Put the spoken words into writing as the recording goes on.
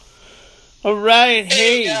All right,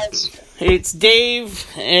 Hey, guys. Hey, it's Dave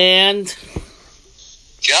and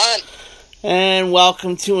John. and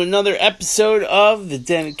welcome to another episode of the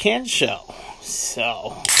Den Can Show.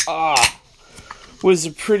 So, was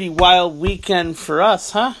a pretty wild weekend for us,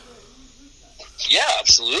 huh? Yeah,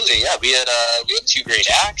 absolutely. Yeah, we had two great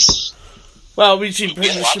acts. Well,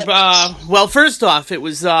 well, first off, it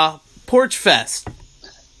was porchfest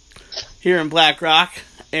here in Black Rock,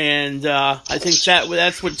 and I think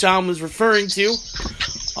that's what John was referring to.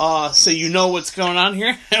 So you know what's going on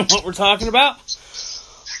here and what we're talking about.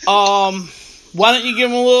 Why don't you give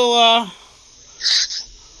him a little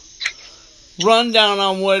rundown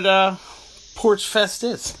on what porchfest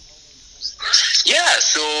is? Yeah,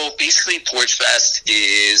 so basically Porchfest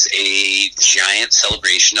is a giant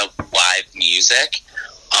celebration of live music.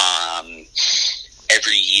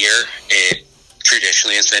 Every year it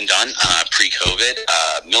traditionally has been done pre-COVID.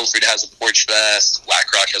 Milford has a Porchfest,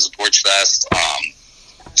 Black Rock has a Porchfest,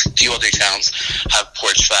 a few other towns have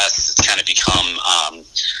Porchfest. It's kind of become,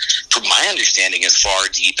 from my understanding, as far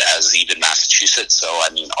deep as even Massachusetts. So, I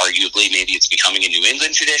mean, arguably, maybe it's becoming a New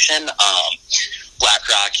England tradition. Black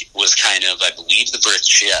Rock was kind of, I believe, the birth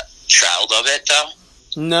child of it, though.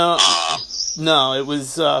 No, it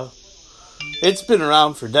was, it's been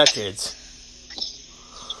around for decades.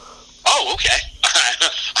 Oh, okay.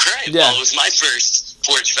 All right. Yeah. Well, it was my first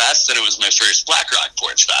Porchfest, and it was my first Black Rock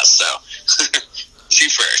Porchfest, so two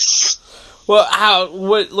firsts. Well, how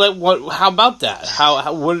about that?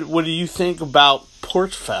 What do you think about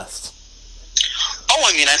Porchfest? Oh,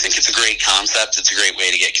 I mean, I think it's a great concept. It's a great way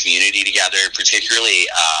to get community together, particularly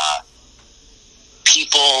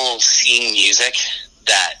people seeing music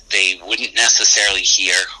that they wouldn't necessarily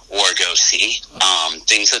hear or go see,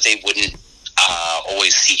 things that they wouldn't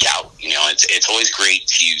always seek out. You know, it's always great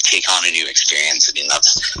to take on a new experience. I mean,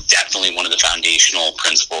 that's definitely one of the foundational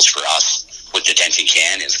principles for us with the Dent and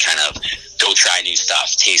Can is kind of go try new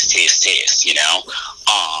stuff, taste, you know?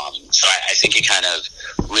 So I think it kind of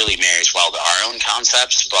really marries well to our own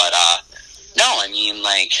concepts, but no, I mean,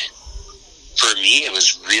 like, for me, it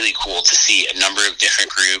was really cool to see a number of different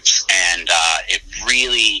groups, and it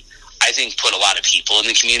really, I think, put a lot of people in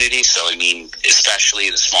the community. So, I mean, especially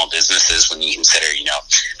the small businesses, when you consider, you know,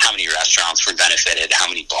 how many restaurants were benefited, how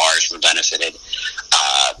many bars were benefited,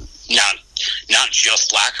 not just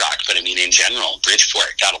Black Rock, but I mean, in general,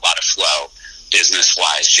 Bridgeport got a lot of flow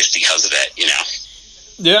business-wise just because of it, you know?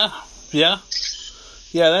 Yeah,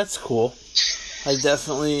 that's cool. I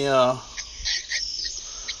definitely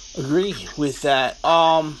agree with that.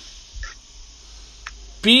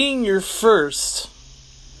 Being your first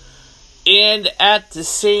and at the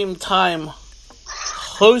same time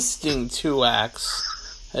hosting two acts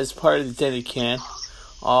as part of the Den and Can,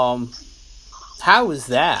 how was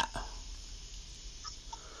that?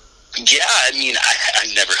 Yeah, I mean,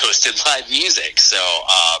 I've never hosted live music, so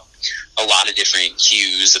a lot of different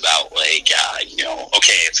cues about, like, you know,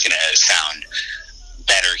 okay, it's going to sound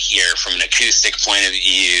better here from an acoustic point of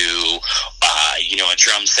view, you know, a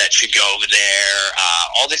drum set should go over there,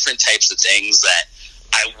 all different types of things that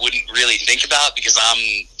I wouldn't really think about because I'm,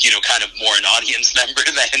 you know, kind of more an audience member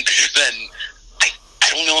than I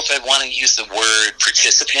don't know if I want to use the word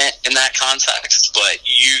participant in that context, but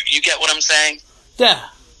you get what I'm saying? Yeah,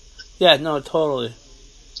 no, totally.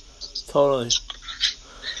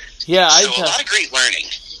 Yeah, so a lot of great learning.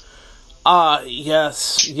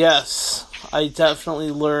 Yes. I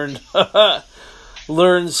definitely learned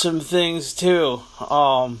some things too.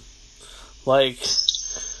 Like,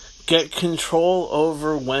 get control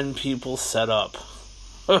over when people set up.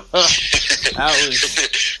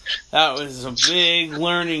 That was a big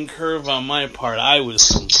learning curve on my part. I was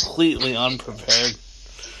completely unprepared.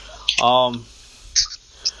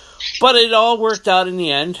 But it all worked out in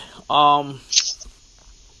the end.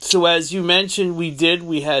 So as you mentioned,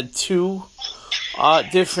 we had two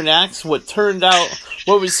different acts. What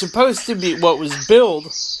was supposed to be, what was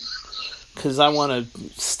billed, because I want to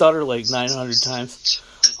stutter like 900 times.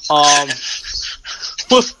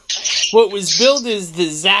 What was billed as the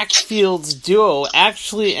Zach Fields duo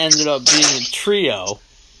actually ended up being a trio.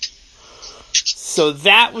 So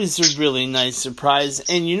that was a really nice surprise.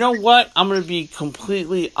 And you know what? I'm going to be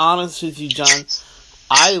completely honest with you, John.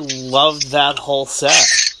 I loved that whole set.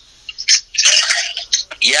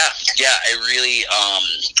 Yeah, I really,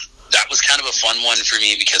 that was kind of a fun one for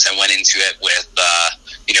me because I went into it with,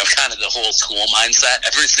 you know, kind of the whole school mindset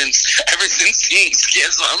ever since seeing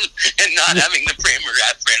Schism and not having the frame of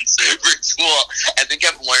reference for school. I think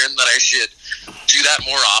I've learned that I should do that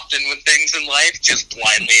more often with things in life, just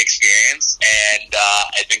blindly experience. And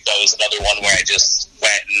I think that was another one where I just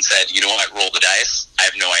went and said, you know what, roll the dice. I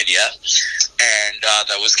have no idea. And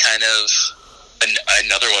that was kind of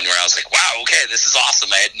another one where I was like, wow, okay, this is awesome.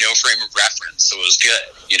 I had no frame of reference, so it was good,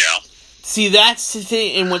 you know? See, that's the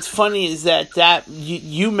thing, and what's funny is that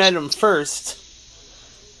you met him first,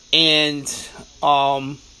 and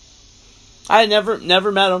I never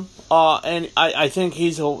met him, and I think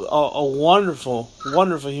he's a wonderful,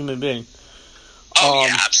 wonderful human being. Oh,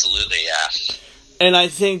 yeah, absolutely, yeah. And I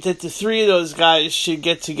think that the three of those guys should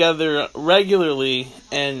get together regularly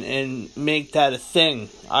and make that a thing.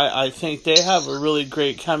 I think they have a really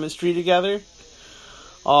great chemistry together.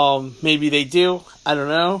 Maybe they do, I don't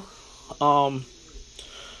know.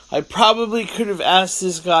 I probably could have asked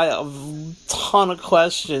this guy a ton of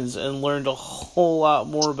questions and learned a whole lot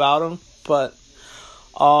more about him, but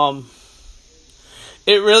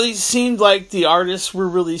it really seemed like the artists were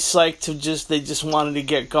really psyched to they just wanted to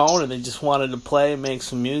get going and they just wanted to play and make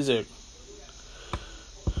some music.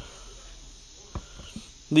 At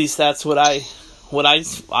least that's what I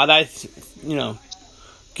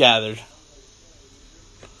gathered.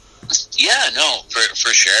 Yeah, no,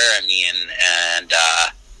 for sure. I mean, and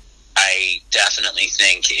I definitely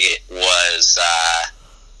think it was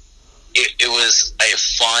it was a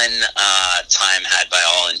fun time had by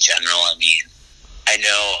all in general. I mean, I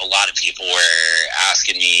know a lot of people were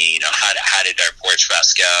asking me, you know, how did our Porch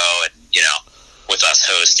Fest go, and you know, with us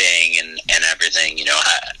hosting and everything, you know,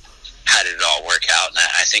 how did it all work out? And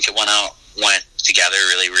I think it went together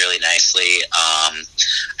really, really nicely.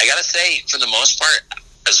 I gotta say, for the most part,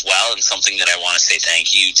 as well, and something that I want to say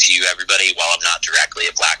thank you to everybody while I'm not directly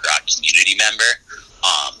a Black Rock community member,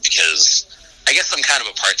 because I guess I'm kind of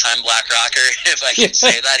a part-time Black Rocker, if I can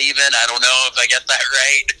say that even. I don't know if I get that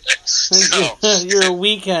right. So, you're a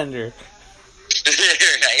weekender.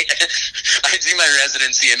 Right? I do my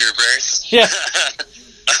residency in reverse. Yeah.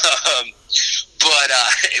 But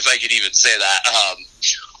if I could even say that,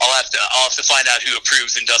 I'll have to find out who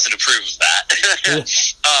approves and doesn't approve of that.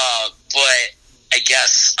 But I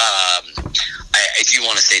guess I do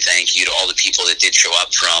want to say thank you to all the people that did show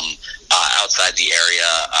up from outside the area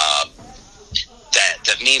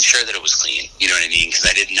that made sure that it was clean. You know what I mean? Because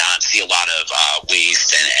I did not see a lot of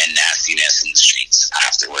waste and nastiness in the streets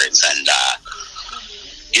afterwards. And,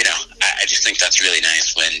 you know, I just think that's really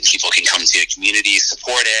nice when people can come to a community,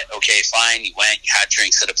 support it. Okay, fine, you went, you had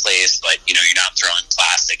drinks at a place, but, you know, you're not throwing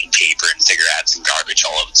plastic and paper and cigarettes and garbage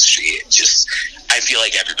all over the street. It just, I feel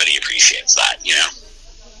like everybody appreciates that, you know?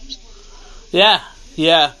 Yeah.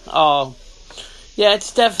 Yeah,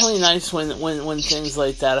 it's definitely nice when things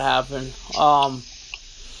like that happen.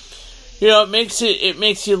 You know, it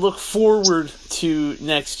makes you look forward to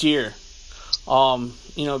next year.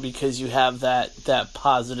 You know, because you have that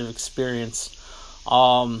positive experience.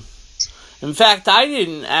 In fact, I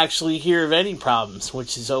didn't actually hear of any problems,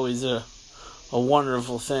 which is always a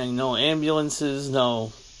wonderful thing. No ambulances,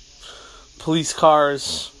 no police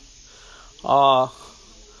cars.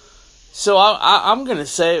 So I'm gonna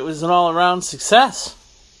say it was an all-around success.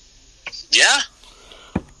 Yeah.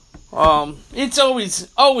 It's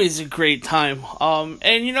always a great time.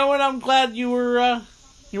 And you know what? I'm glad you were a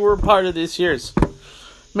part of this year's.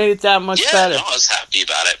 Made it that much better. Yeah, no, I was happy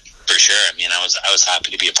about it for sure. I mean, I was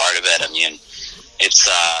happy to be a part of it. I mean, it's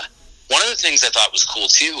one of the things I thought was cool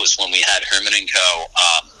too was when we had Herman and Co.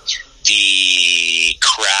 The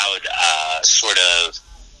crowd sort of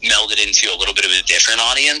melded into a little bit of a different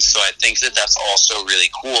audience. So I think that's also really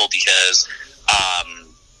cool because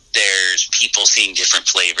there's people seeing different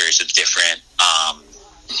flavors of different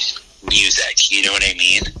music. You know what I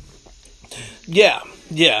mean?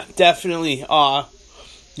 Yeah, definitely.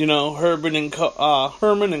 You know, Herman and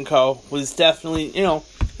Co. was definitely, you know,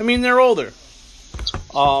 I mean, they're older.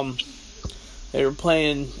 They were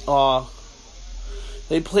playing,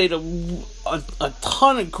 they played a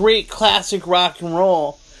ton of great classic rock and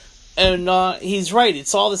roll. And he's right.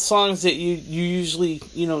 It's all the songs that you usually,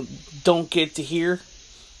 you know, don't get to hear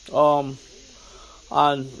on,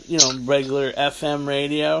 you know, regular FM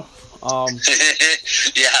radio.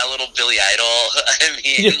 Yeah, a little Billy Idol. I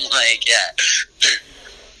mean, yeah.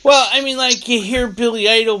 Well, I mean, like, you hear Billy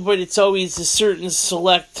Idol, but it's always a certain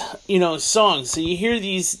select, you know, song. So you hear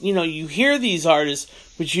these artists,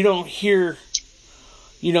 but you don't hear,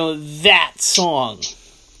 you know, that song.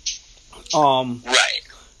 Right.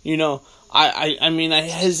 You know, I mean, I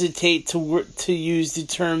hesitate to use the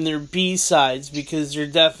term they're B-sides because they're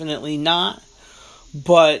definitely not.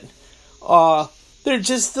 But, they're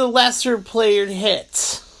just the lesser played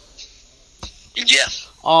hits. Yeah.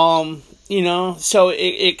 so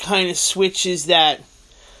it kind of switches that,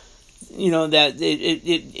 that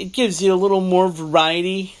it gives you a little more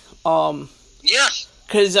variety. Yeah.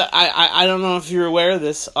 Because I don't know if you're aware of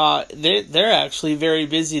this. They're actually very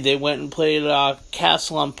busy. They went and played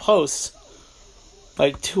Castle on Post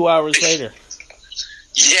like 2 hours later.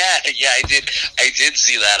 Yeah, I did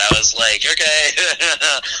see that. I was like, okay.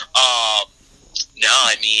 No,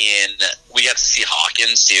 I mean, we got to see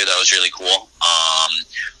Hawkins too. That was really cool.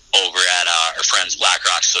 Over at our friends Black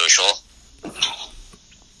Rock Social.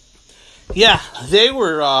 Yeah, they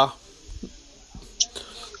were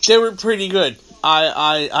pretty good.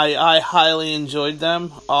 I highly enjoyed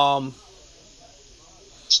them.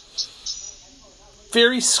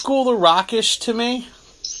 Very School of Rockish to me.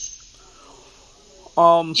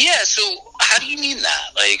 Yeah, so how do you mean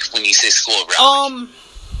that? Like, when you say School of Rock?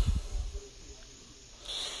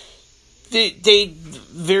 They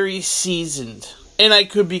very seasoned. And I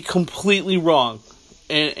could be completely wrong.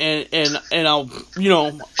 And I'll,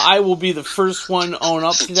 I will be the first one to own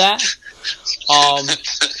up to that.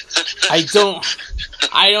 I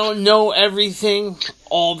don't know everything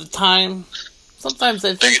all the time. Sometimes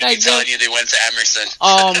I think I do. They're going to be telling you they went to Emerson.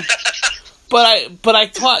 But I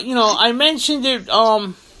taught, I mentioned it,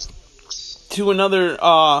 to another,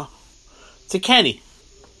 to Kenny.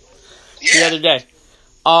 Yeah. The other day.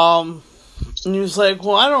 And he was like,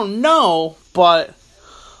 well, I don't know, but,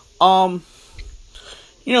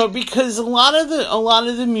 because a lot of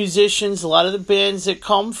the musicians, a lot of the bands that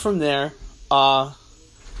come from there,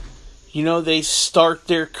 they start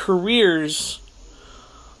their careers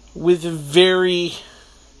with a very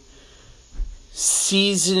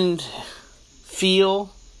seasoned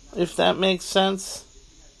feel, if that makes sense.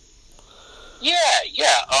 Yeah.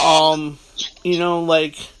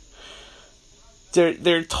 Like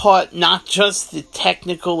they're taught not just the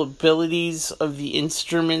technical abilities of the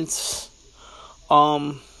instruments,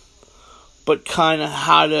 but kind of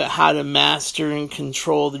how to master and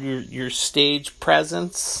control your stage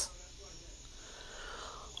presence.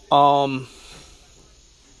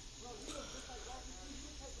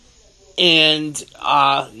 And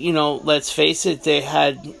let's face it, they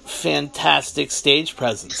had fantastic stage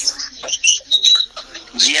presence.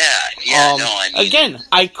 Yeah. No, I mean, again,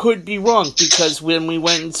 I could be wrong, because when we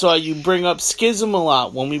went and saw, you bring up Schism a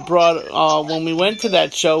lot. When we went to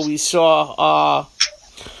that show, we saw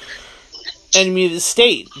Enemy of the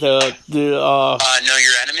State. Know Your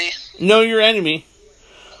Enemy. Know Your Enemy.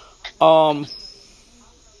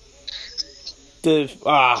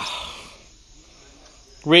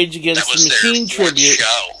 Rage Against the Machine tribute.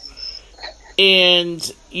 Show. And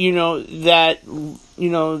that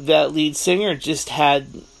lead singer just had,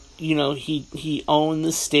 he owned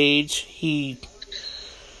the stage. He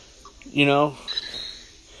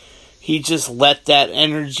just let that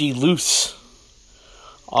energy loose.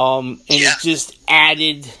 And it just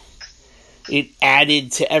added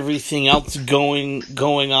to everything else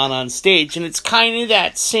going on stage. And it's kind of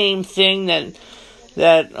that same thing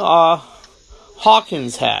that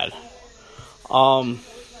Hawkins had.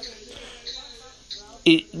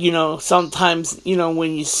 Sometimes,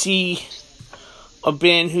 when you see a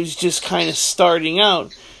band who's just kind of starting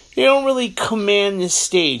out, they don't really command the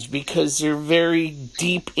stage because they're very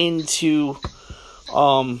deep into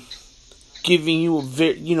giving you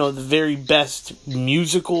the very best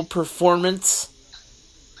musical performance.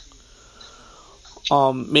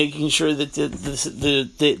 Making sure that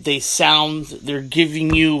they're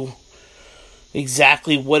giving you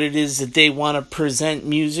exactly what it is that they want to present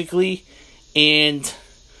musically. And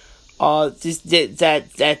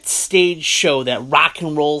that stage show, that rock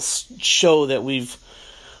and roll show that we've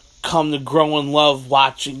come to grow and love,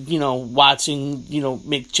 watching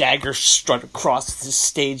Mick Jagger strut across the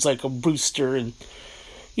stage like a rooster, and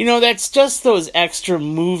that's just those extra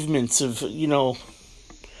movements of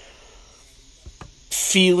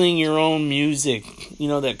feeling your own music,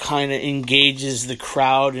 that kind of engages the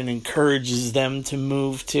crowd and encourages them to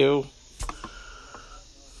move too.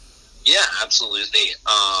 Yeah, absolutely.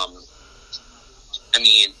 I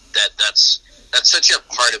mean, that's such a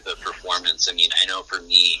part of the performance. I mean, I know for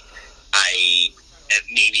me,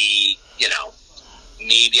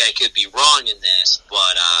 maybe I could be wrong in this,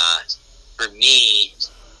 but for me,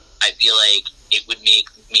 I feel like it would make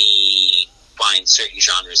me find certain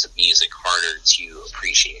genres of music harder to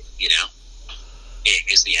appreciate,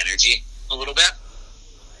 It is the energy a little bit.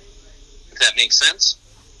 If that makes sense?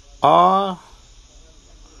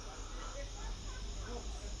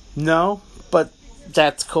 No, but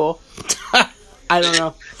that's cool. I don't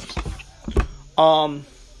know. I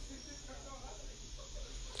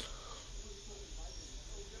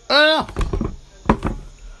don't know.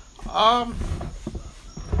 Ow.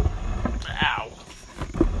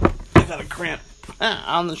 I got a cramp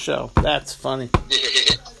on the show. That's funny.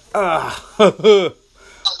 Well,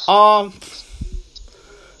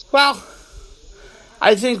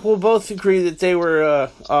 I think we'll both agree that they were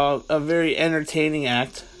a very entertaining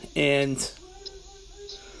act, and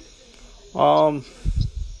all in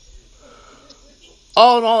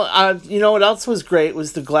all, you know what else was great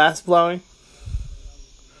was the glass blowing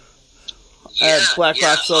at Black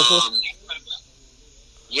Rock Social.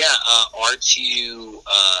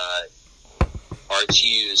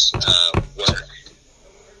 R2's work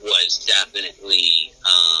was definitely,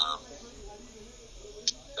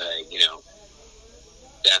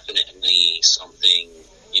 definitely something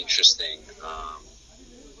interesting.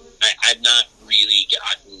 I've not really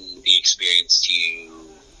gotten the experience to,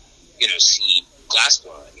 see glass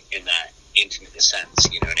blowing in that intimate sense,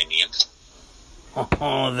 you know what I mean?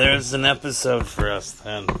 Oh, there's an episode for us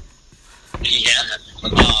then. Yeah,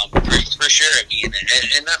 for sure. I mean,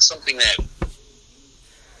 and that's something that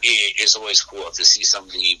is always cool to see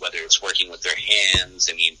somebody, whether it's working with their hands.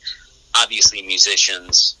 I mean, obviously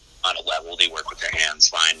musicians on a level, they work with their hands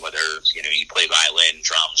fine, whether, you play violin,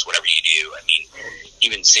 drums, whatever you do. I mean,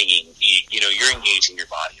 even singing, you're engaging your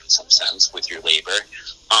body in some sense with your labor.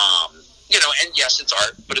 And yes, it's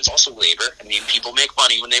art, but it's also labor. I mean, people make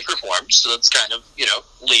money when they perform, so that's kind of,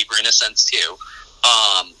 labor in a sense too.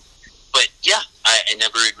 But yeah, I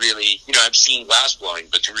never really, I've seen glass blowing,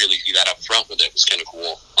 but to really do that up front with it was kind of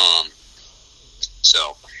cool.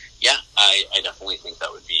 So yeah, I definitely think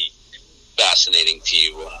that would be fascinating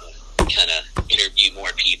to kind of interview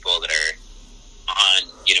more people that are on,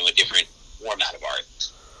 a different format of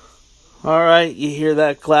art. All right, you hear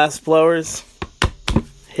that, glass blowers?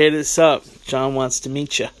 Hit us up. John wants to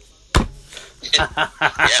meet you. Yeah,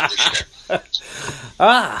 for sure.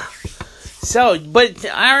 So, but,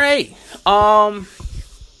 all right.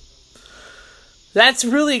 That's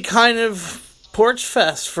really kind of Porch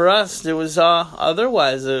Fest for us. It was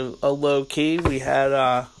otherwise a low key. We had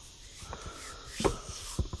a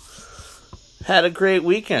great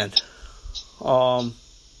weekend.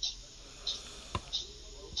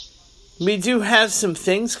 We do have some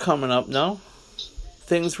things coming up, no?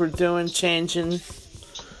 Things we're doing, changing.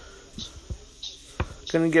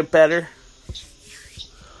 Gonna get better.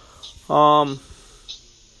 Some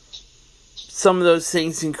of those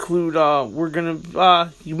things include, we're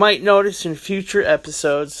gonna, you might notice in future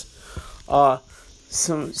episodes,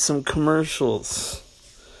 some commercials.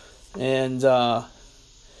 And, yeah,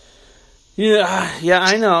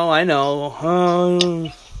 I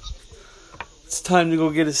know. It's time to go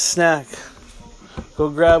get a snack. Go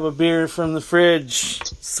grab a beer from the fridge.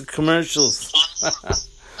 It's the commercials.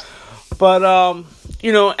 But,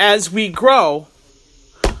 as we grow,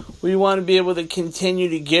 we want to be able to continue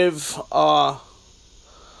to give a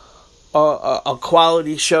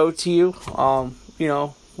quality show to you.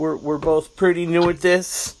 We're both pretty new at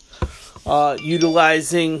this,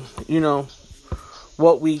 utilizing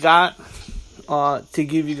what we got to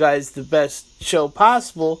give you guys the best show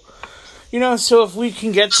possible. So if we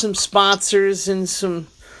can get some sponsors and some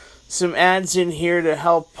ads in here to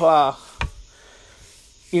help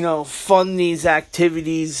fund these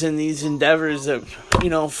activities and these endeavors that,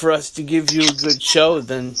 for us to give you a good show,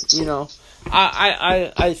 then,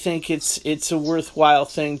 I think it's a worthwhile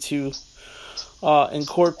thing to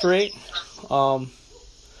incorporate.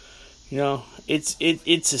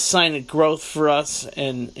 It's a sign of growth for us,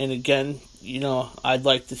 and again, I'd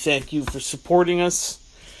like to thank you for supporting us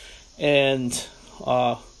and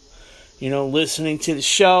listening to the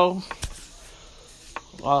show.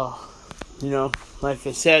 Like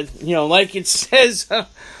I said, like it says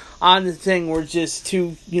on the thing, we're just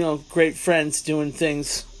two, great friends doing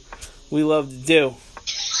things we love to do.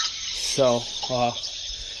 So,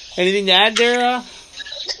 anything to add there?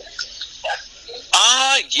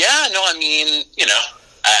 Yeah, no, I mean,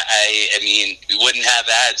 I mean, we wouldn't have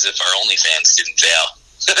ads if our OnlyFans didn't fail.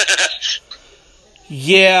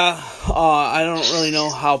 Yeah, I don't really know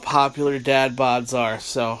how popular dad bods are,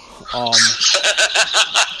 so,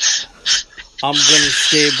 I'm gonna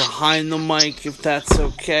stay behind the mic if that's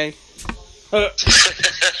okay. At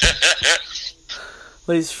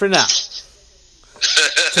least for now.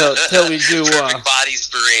 Till we do, perfect bodies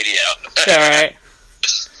for radio. Alright.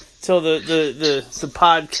 Till the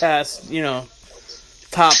podcast,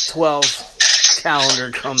 top 12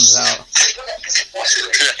 calendar comes out.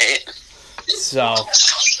 Right. So,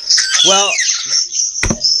 well,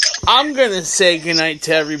 I'm going to say goodnight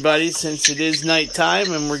to everybody since it is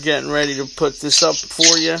nighttime and we're getting ready to put this up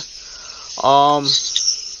for you.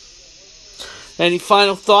 Any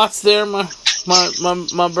final thoughts there, my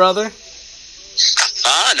my brother?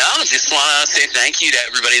 No, just want to say thank you to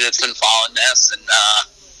everybody that's been following this and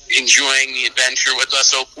enjoying the adventure with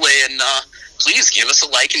us, hopefully. And please give us a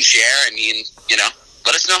like and share. I mean,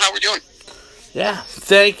 let us know how we're doing. Yeah,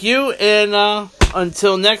 thank you. And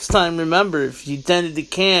until next time, remember, if you dented the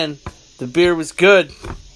can, the beer was good.